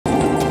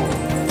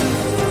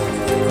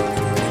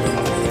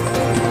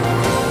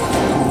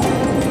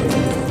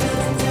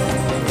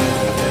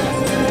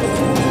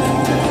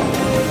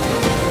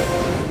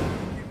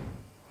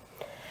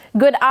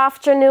Good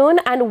afternoon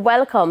and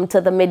welcome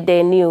to the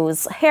Midday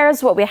News.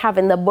 Here's what we have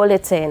in the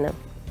bulletin.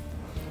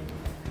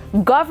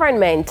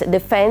 Government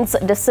defends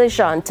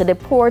decision to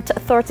deport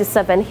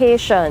 37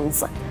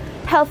 Haitians.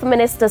 Health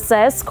Minister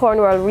says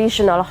Cornwall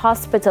Regional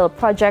Hospital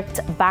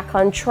project back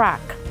on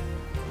track.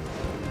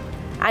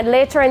 And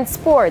later in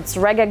sports,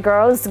 reggae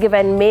girls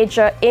given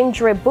major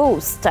injury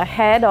boost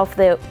ahead of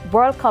the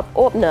World Cup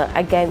opener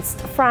against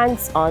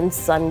France on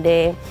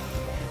Sunday.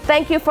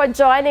 Thank you for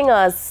joining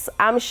us.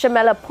 I'm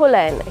Shamela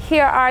Pullen.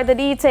 Here are the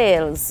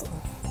details.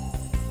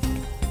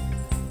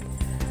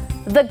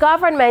 The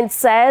government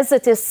says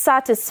it is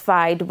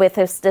satisfied with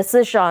its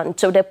decision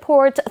to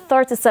deport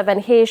 37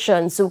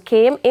 Haitians who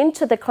came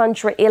into the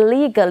country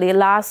illegally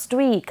last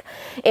week.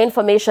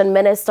 Information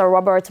Minister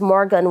Gov't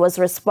Morgan was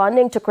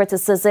responding to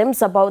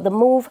criticisms about the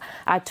move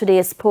at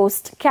today's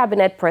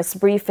post-cabinet press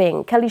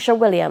briefing. Kalisha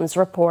Williams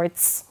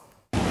reports.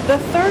 The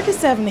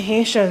 37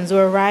 Haitians who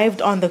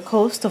arrived on the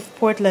coast of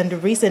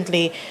Portland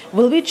recently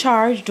will be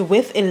charged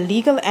with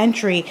illegal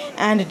entry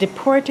and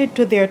deported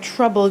to their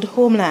troubled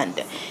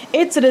homeland.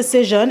 It's a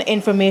decision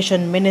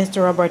Information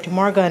Minister Gov't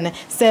Morgan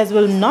says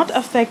will not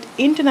affect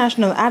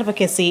international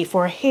advocacy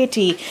for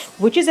Haiti,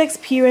 which is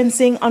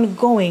experiencing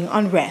ongoing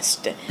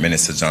unrest.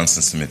 Minister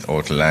Johnson Smith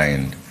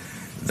outlined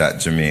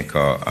that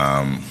Jamaica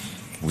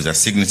was a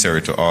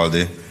signatory to all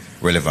the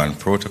relevant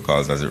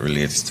protocols as it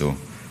relates to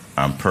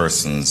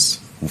persons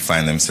who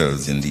find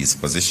themselves in these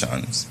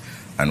positions,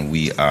 and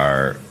we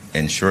are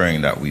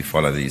ensuring that we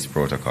follow these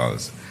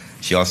protocols.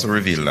 She also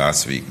revealed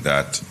last week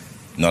that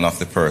none of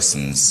the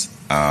persons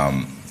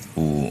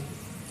who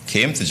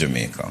came to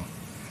Jamaica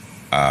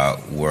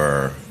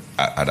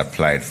had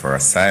applied for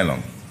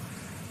asylum,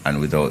 and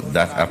without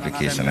that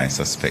application, I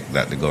suspect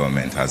that the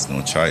government has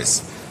no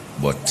choice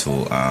but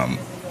to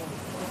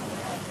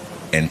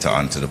enter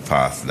onto the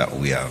path that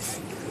we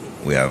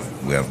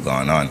have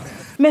gone on.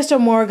 Mr.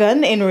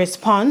 Morgan, in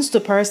response to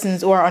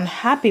persons who are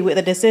unhappy with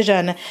the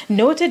decision,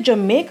 noted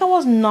Jamaica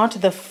was not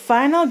the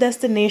final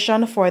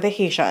destination for the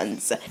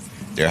Haitians.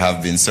 There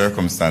have been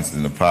circumstances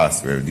in the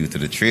past where, due to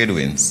the trade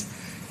winds,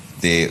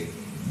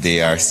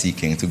 they are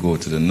seeking to go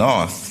to the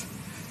north,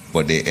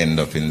 but they end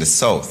up in the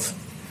south.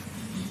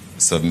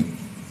 So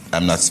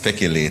I'm not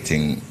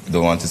speculating,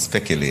 don't want to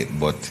speculate,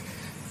 but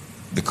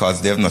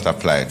because they have not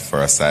applied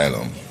for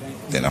asylum,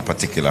 then a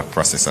particular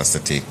process has to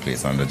take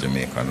place under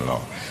Jamaican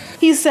law.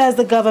 He says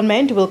the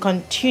government will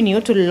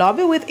continue to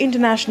lobby with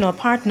international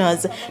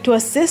partners to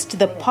assist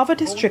the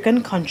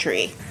poverty-stricken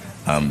country.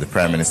 The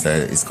Prime Minister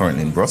is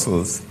currently in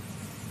Brussels,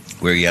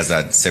 where he has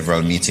had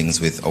several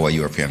meetings with our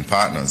European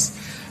partners.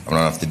 And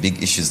one of the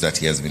big issues that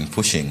he has been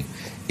pushing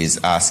is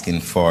asking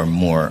for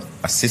more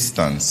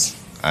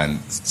assistance and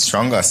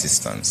stronger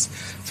assistance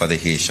for the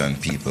Haitian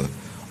people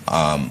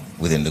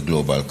within the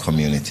global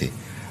community.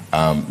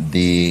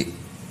 The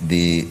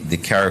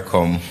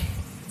CARICOM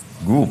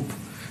group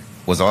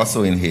was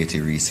also in Haiti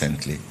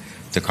recently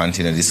to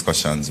continue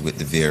discussions with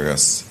the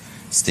various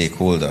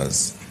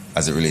stakeholders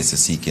as it relates to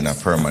seeking a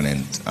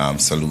permanent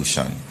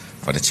solution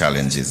for the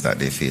challenges that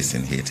they face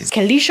in Haiti.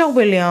 Kalisha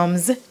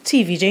Williams,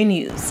 TVJ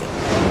News.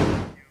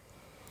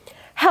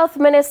 Health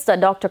Minister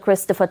Dr.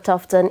 Christopher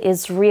Tufton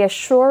is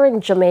reassuring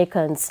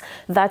Jamaicans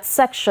that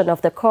section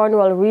of the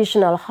Cornwall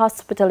Regional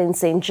Hospital in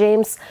St.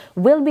 James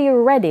will be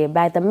ready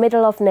by the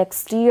middle of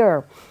next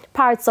year.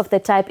 Parts of the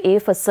Type A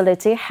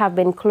facility have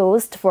been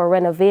closed for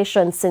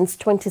renovation since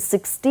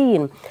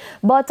 2016.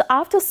 But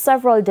after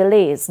several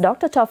delays,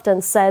 Dr.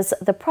 Tufton says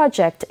the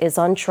project is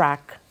on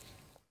track.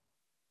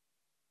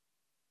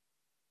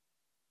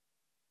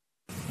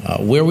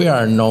 Where we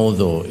are now,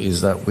 though, is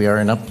that we are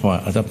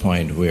at a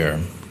point where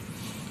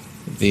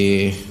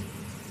the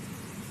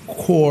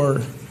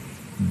core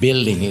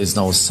building is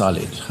now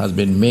solid, has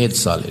been made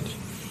solid.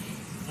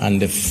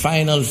 And the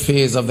final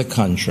phase of the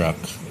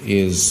contract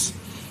is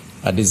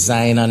a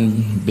design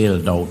and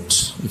build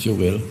out, if you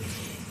will,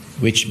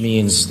 which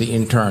means the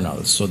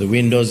internals, so the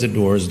windows, the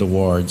doors, the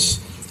wards,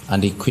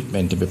 and the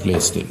equipment to be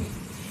placed in.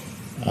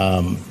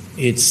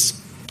 It's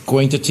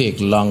going to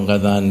take longer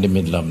than the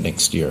middle of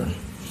next year.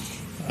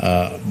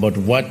 But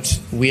what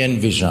we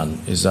envision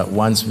is that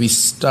once we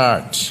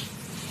start,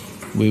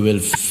 we will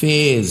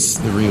phase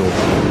the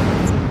reopening.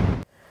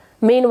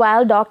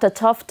 Meanwhile, Dr.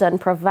 Tufton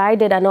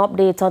provided an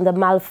update on the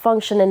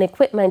malfunctioning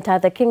equipment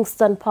at the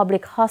Kingston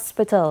Public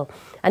Hospital.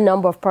 A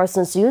number of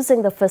persons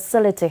using the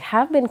facility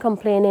have been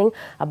complaining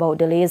about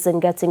delays in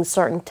getting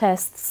certain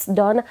tests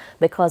done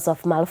because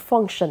of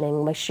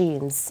malfunctioning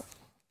machines.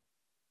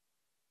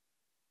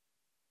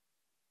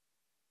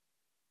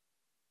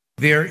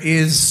 There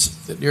is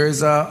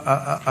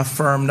a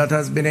firm that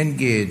has been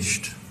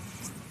engaged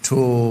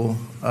to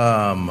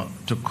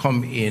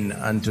come in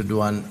and to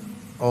do an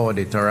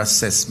audit or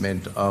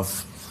assessment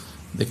of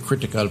the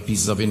critical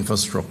pieces of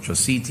infrastructure,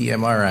 CT,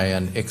 MRI,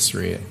 and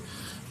X-ray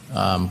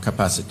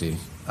capacity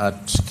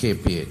at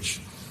KPH.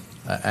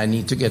 I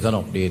need to get an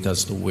update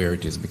as to where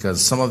it is,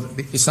 because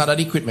it's not that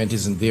the equipment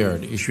isn't there.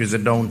 The issue is the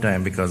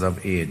downtime because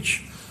of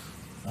age.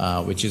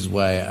 which is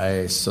why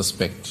I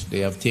suspect they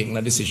have taken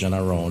a decision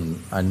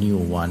around a new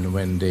one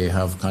when they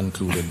have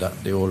concluded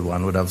that the old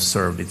one would have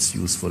served its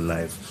useful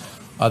life.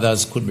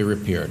 Others could be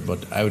repaired,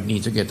 but I would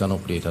need to get an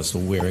update as to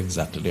where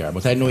exactly they are.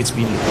 But I know it's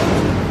been looked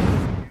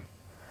at.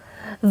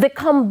 The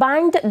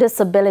Combined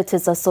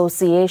Disabilities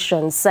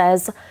Association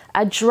says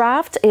a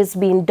draft is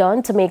being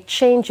done to make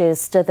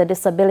changes to the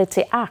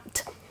Disability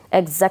Act.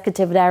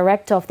 Executive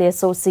Director of the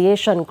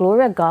association,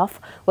 Gloria Gov't,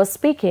 was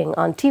speaking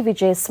on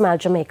TVJ Smile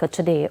Jamaica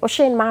today.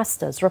 O'Shane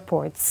Masters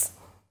reports.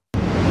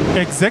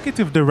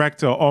 Executive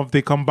Director of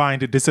the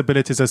Combined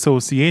Disabilities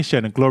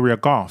Association, Gloria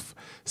Gov't,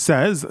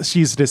 says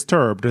she's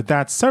disturbed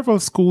that several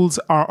schools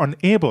are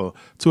unable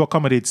to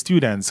accommodate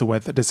students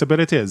with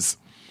disabilities.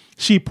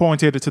 She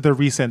pointed to the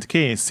recent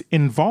case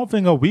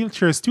involving a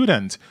wheelchair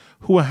student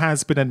who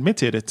has been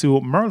admitted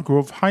to Merle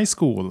Grove High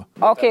School.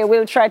 Okay,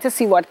 we'll try to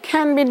see what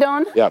can be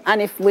done. Yep.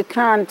 And if we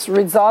can't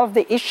resolve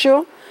the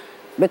issue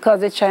because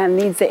the child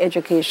needs the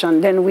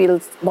education, then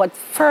but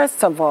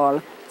first of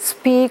all,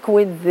 speak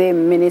with the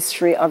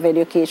Ministry of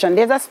Education.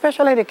 There's a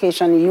special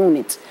education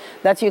unit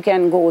that you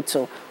can go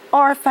to,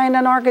 or find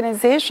an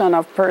organization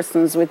of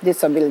persons with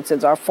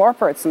disabilities or for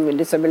persons with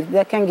disabilities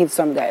that can give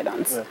some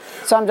guidance. Yeah.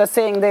 So I'm just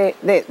saying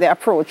the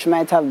approach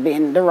might have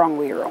been the wrong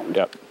way around.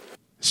 Yep.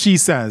 She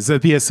says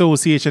the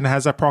association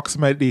has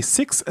approximately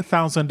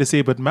 6,000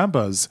 disabled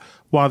members,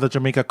 while the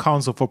Jamaica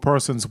Council for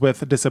Persons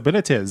with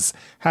Disabilities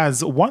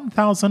has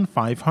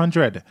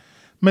 1,500.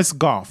 Ms.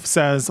 Gov't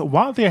says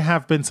while there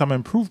have been some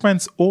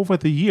improvements over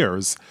the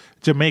years,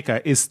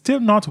 Jamaica is still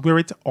not where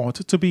it ought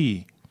to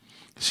be.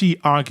 She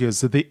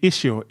argues that the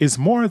issue is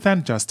more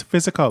than just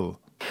physical.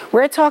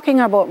 We're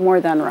talking about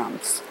more than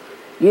ramps.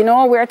 You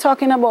know, we're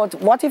talking about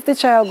what if the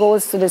child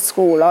goes to the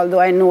school, although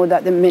I know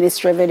that the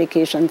Ministry of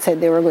Education said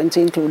they were going to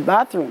include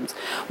bathrooms.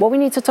 But we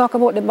need to talk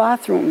about the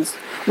bathrooms.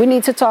 We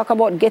need to talk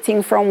about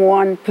getting from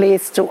one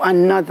place to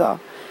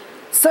another.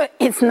 So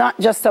it's not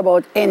just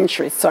about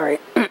entry, sorry.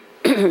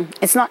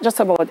 It's not just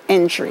about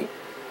entry.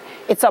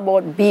 It's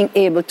about being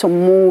able to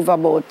move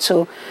about,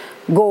 to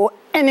go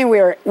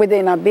anywhere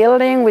within a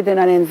building, within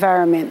an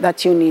environment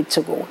that you need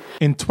to go.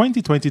 In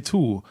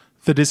 2022,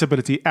 the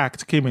Disability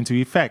Act came into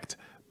effect,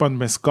 but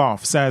Ms.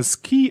 Gov't says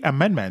key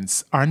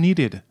amendments are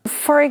needed.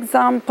 For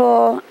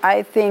example,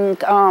 I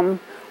think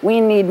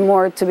we need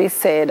more to be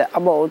said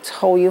about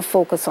how you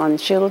focus on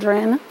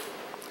children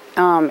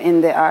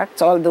in the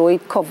Act, although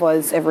it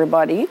covers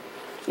everybody.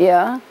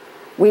 Yeah.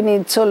 We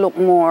need to look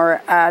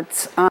more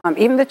at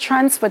even the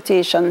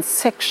transportation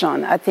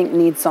section, I think,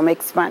 needs some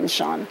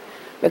expansion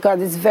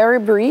because it's very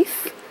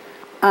brief.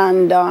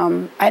 And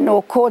I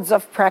know codes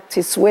of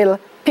practice will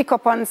pick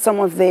up on some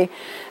of the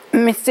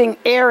missing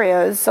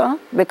areas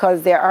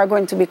because there are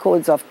going to be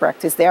codes of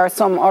practice. There are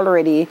some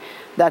already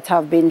that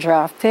have been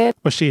drafted.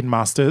 O'Shane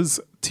Masters,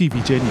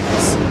 TVJ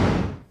News.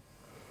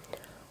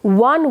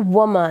 One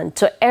woman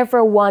to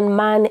every one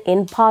man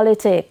in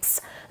politics.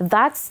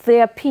 That's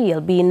the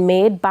appeal being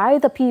made by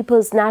the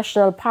People's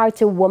National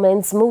Party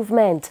Women's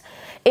Movement.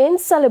 In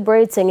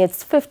celebrating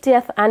its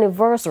 50th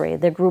anniversary,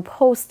 the group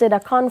hosted a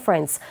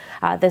conference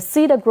at the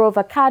Cedar Grove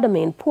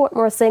Academy in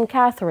Portmore, St.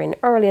 Catherine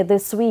earlier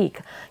this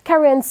week.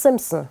 Karen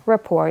Simpson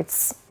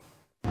reports.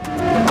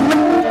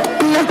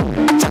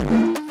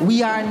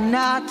 We are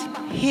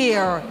not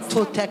here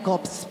to take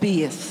up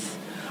space.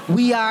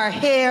 We are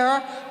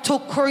here to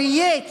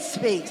create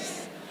space.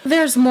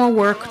 There's more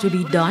work to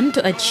be done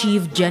to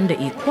achieve gender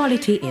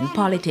equality in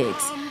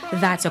politics.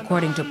 That's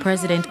according to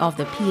President of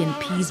the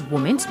PNP's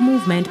Women's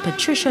Movement,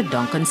 Patricia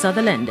Duncan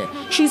Sutherland.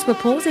 She's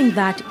proposing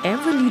that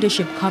every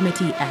leadership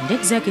committee and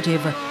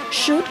executive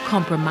should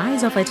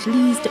compromise of at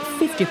least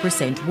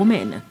 50%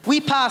 women.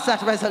 We passed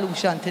that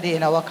resolution today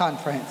in our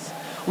conference.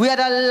 We had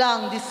a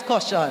long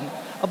discussion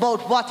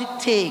about what it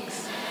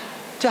takes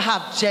to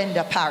have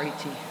gender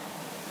parity.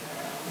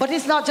 But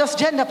it's not just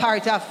gender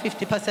parity to have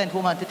 50%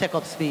 women to take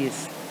up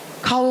space.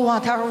 Because we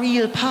want a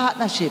real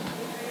partnership.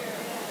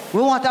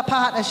 We want a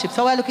partnership.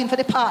 So we're looking for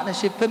the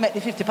partnership to make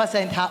the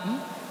 50% happen.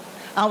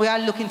 And we are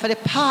looking for the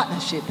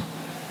partnership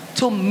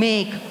to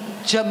make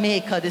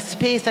Jamaica the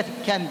space that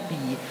it can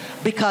be.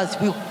 Because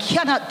we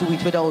cannot do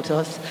it without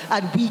us,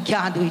 and we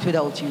can't do it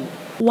without you.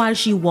 While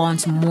she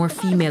wants more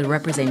female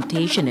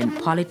representation in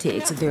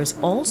politics, there's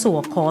also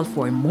a call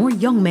for more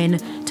young men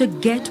to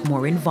get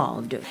more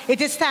involved. It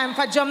is time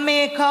for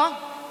Jamaica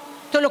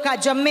to look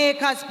at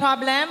Jamaica's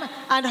problem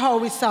and how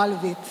we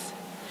solve it.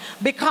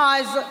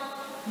 Because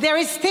there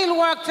is still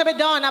work to be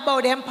done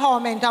about the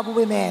empowerment of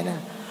women,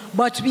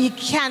 but we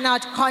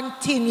cannot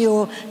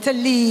continue to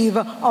leave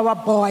our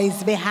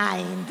boys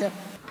behind.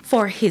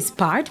 For his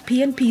part,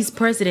 PNP's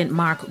President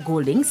Mark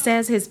Golding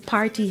says his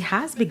party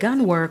has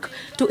begun work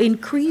to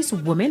increase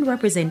women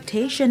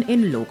representation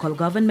in local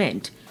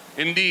government.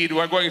 Indeed,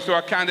 we're going through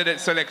a candidate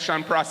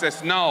selection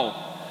process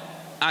now,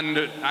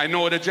 and I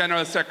know the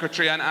General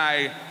Secretary and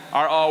I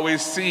are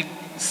always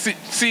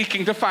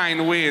seeking to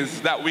find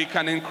ways that we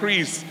can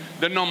increase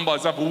the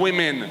numbers of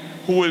women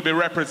who will be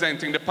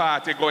representing the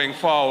party going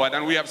forward.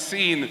 And we have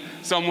seen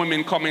some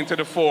women coming to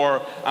the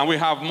fore, and we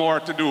have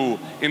more to do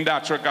in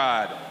that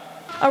regard.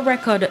 A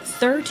record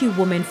 30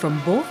 women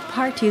from both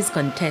parties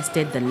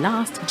contested the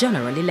last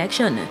general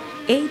election.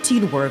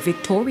 18 were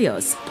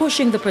victorious,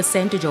 pushing the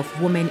percentage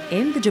of women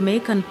in the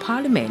Jamaican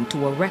parliament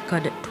to a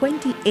record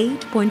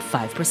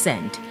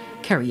 28.5%.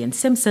 Kerry and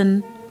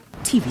Simpson,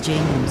 TVJ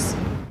News.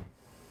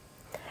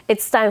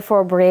 It's time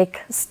for a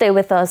break. Stay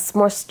with us.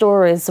 More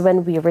stories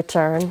when we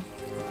return.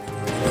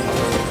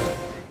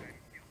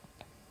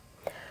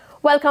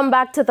 Welcome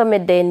back to the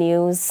Midday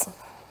News.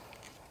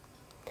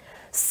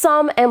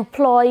 Some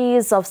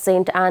employees of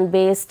St.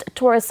 Anne-based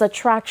tourist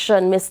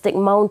attraction Mystic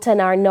Mountain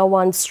are now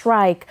on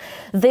strike.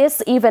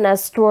 This even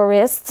as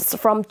tourists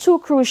from 2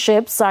 cruise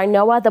ships are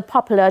now at the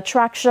popular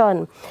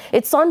attraction.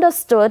 It's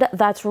understood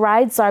that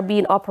rides are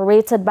being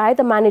operated by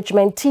the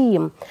management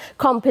team.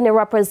 Company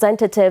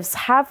representatives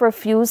have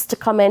refused to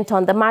comment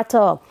on the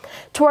matter.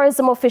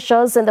 Tourism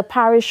officials in the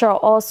parish are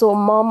also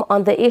mum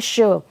on the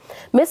issue.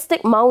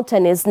 Mystic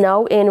Mountain is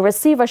now in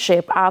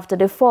receivership after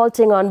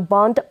defaulting on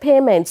bond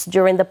payments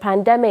during the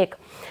pandemic.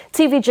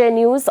 TVJ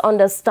News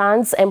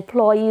understands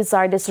employees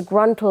are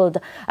disgruntled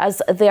as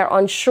they're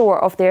unsure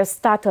of their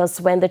status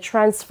when the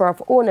transfer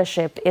of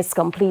ownership is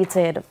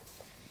completed.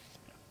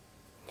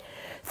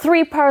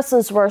 3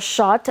 persons were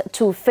shot,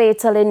 2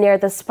 fatally near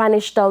the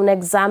Spanish Town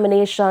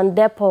Examination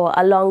Depot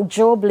along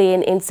Job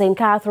Lane in St.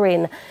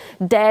 Catherine.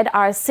 Dead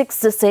are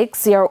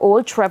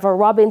 66-year-old Trevor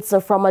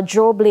Robinson from a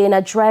Job Lane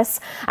address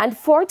and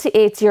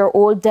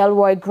 48-year-old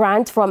Delroy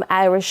Grant from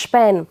Irish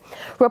Pen.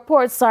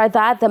 Reports are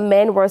that the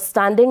men were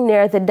standing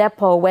near the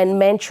depot when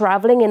men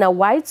traveling in a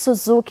white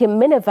Suzuki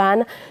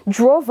minivan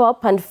drove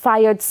up and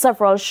fired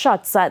several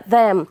shots at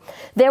them.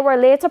 They were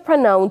later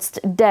pronounced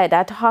dead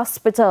at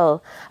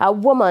hospital. A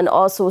woman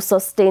also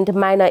sustained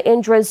minor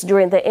injuries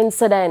during the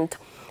incident.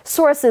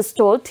 Sources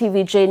told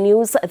TVJ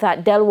News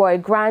that Delroy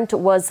Grant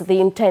was the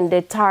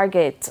intended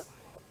target.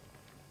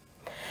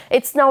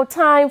 It's now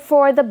time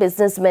for the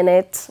Business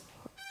Minute.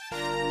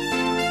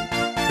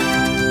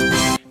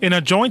 In a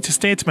joint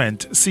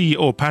statement,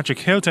 CEO Patrick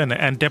Hilton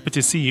and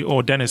Deputy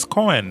CEO Dennis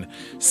Cohen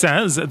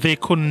says they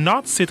could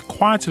not sit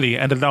quietly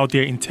and allow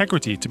their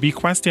integrity to be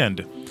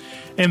questioned.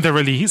 In the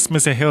release,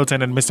 Mr.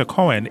 Hilton and Mr.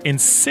 Cohen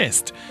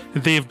insist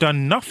they've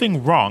done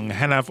nothing wrong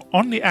and have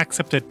only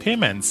accepted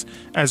payments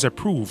as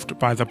approved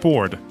by the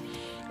board.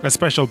 A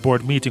special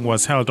board meeting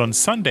was held on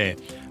Sunday,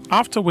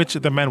 after which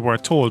the men were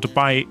told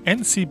by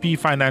NCB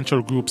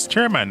Financial Group's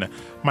chairman,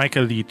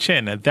 Michael Lee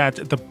Chin, that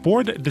the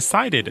board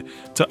decided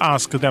to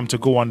ask them to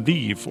go on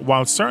leave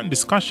while certain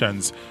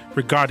discussions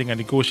regarding a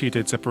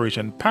negotiated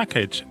separation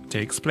package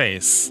takes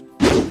place.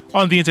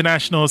 On the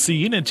international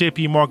scene,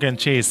 JP Morgan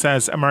Chase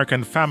says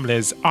American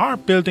families are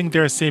building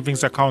their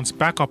savings accounts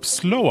back up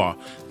slower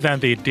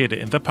than they did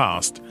in the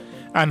past.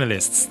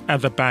 Analysts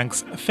at the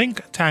bank's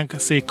think tank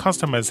say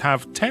customers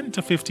have 10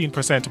 to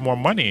 15% more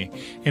money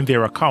in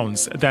their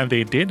accounts than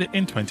they did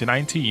in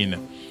 2019.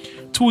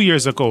 2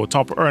 years ago,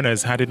 top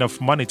earners had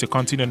enough money to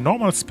continue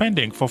normal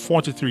spending for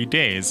 43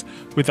 days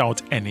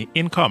without any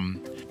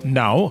income.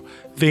 Now,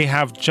 they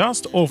have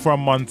just over a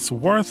month's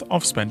worth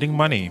of spending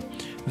money.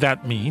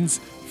 That means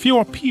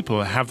fewer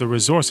people have the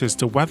resources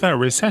to weather a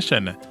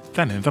recession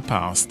than in the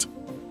past.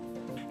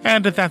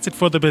 And that's it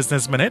for the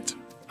Business Minute.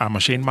 I'm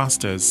Shane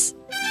Masters.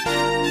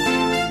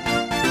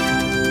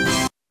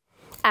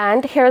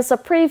 And here's a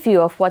preview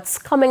of what's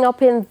coming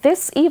up in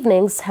this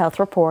evening's Health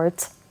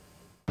Report.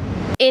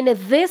 In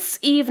this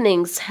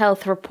evening's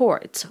Health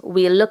Report,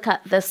 we look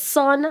at the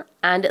sun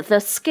and the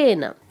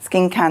skin.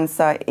 Skin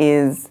cancer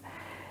is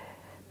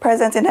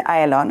present in the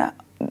island,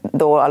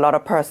 though a lot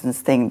of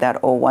persons think that,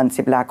 oh, once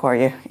you're black or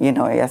you're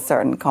a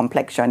certain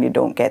complexion, you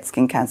don't get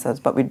skin cancers,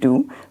 but we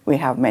do. We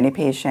have many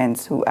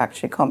patients who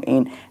actually come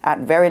in at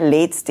very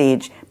late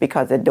stage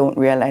because they don't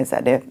realize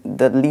that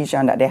the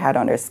lesion that they had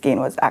on their skin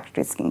was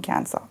actually skin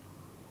cancer.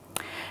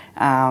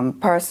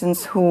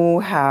 Persons who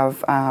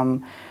have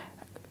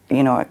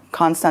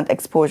constant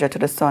exposure to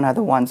the sun are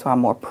the ones who are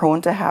more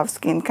prone to have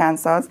skin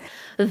cancers.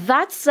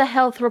 That's the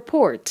Health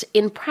Report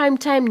in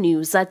Primetime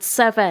News at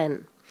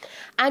 7.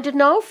 And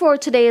now for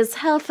today's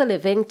healthy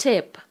living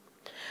tip.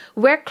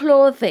 Wear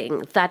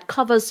clothing that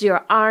covers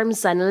your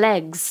arms and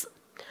legs.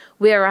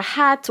 Wear a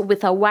hat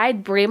with a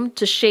wide brim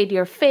to shade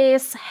your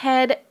face,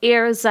 head,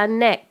 ears, and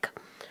neck.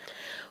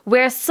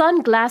 Wear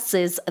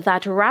sunglasses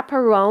that wrap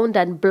around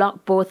and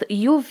block both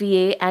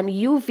UVA and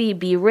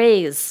UVB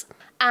rays.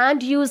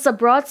 And use a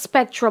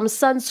broad-spectrum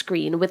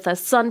sunscreen with a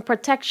sun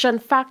protection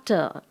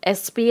factor,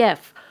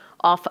 SPF,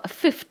 of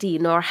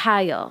 15 or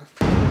higher.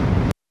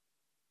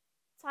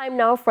 Time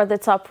now for the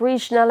top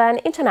regional and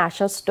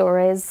international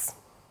stories.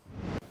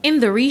 In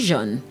the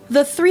region,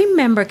 the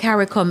three-member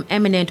CARICOM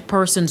Eminent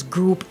Persons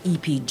Group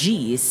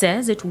EPG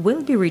says it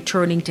will be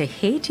returning to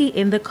Haiti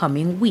in the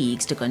coming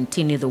weeks to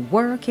continue the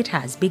work it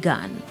has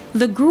begun.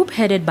 The group,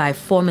 headed by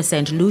former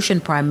St.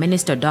 Lucian Prime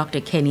Minister Dr.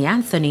 Kenny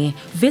Anthony,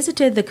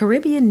 visited the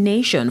Caribbean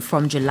nation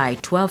from July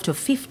 12 to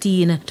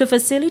 15 to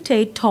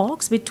facilitate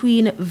talks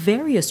between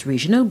various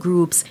regional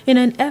groups in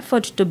an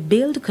effort to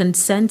build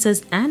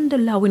consensus and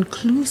allow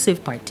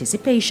inclusive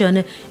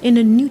participation in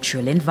a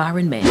neutral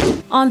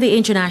environment. On the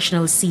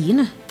international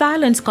scene,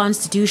 Thailand's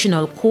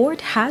Constitutional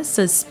Court has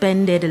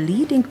suspended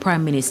leading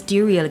prime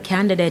ministerial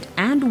candidate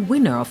and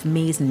winner of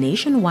May's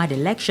nationwide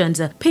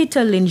elections,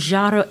 Peter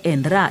Linjaro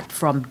Enrat,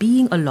 from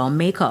being a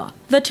lawmaker.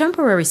 The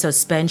temporary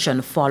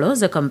suspension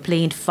follows a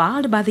complaint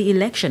filed by the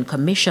Election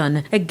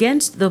Commission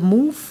against the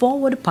Move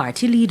Forward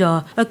party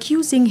leader,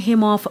 accusing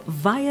him of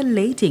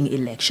violating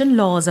election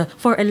laws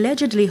for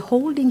allegedly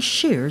holding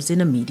shares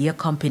in a media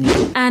company.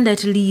 And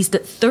at least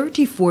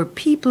 34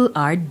 people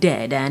are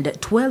dead and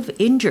 12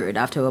 injured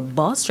after a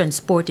bus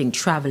transporting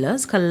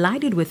travelers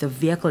collided with a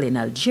vehicle in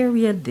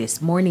Algeria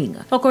this morning.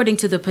 According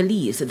to the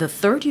police, the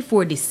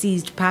 34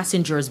 deceased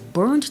passengers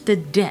burned to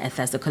death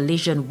as the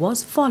collision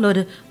was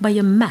followed by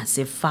a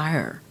massive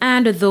fire.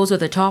 And those are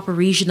the top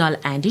regional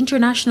and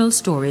international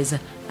stories.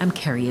 I'm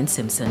Carrie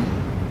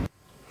Simpson.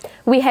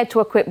 We head to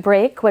a quick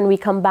break. When we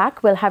come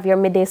back, we'll have your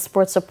midday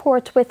sports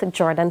report with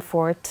Jordan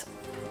Fort.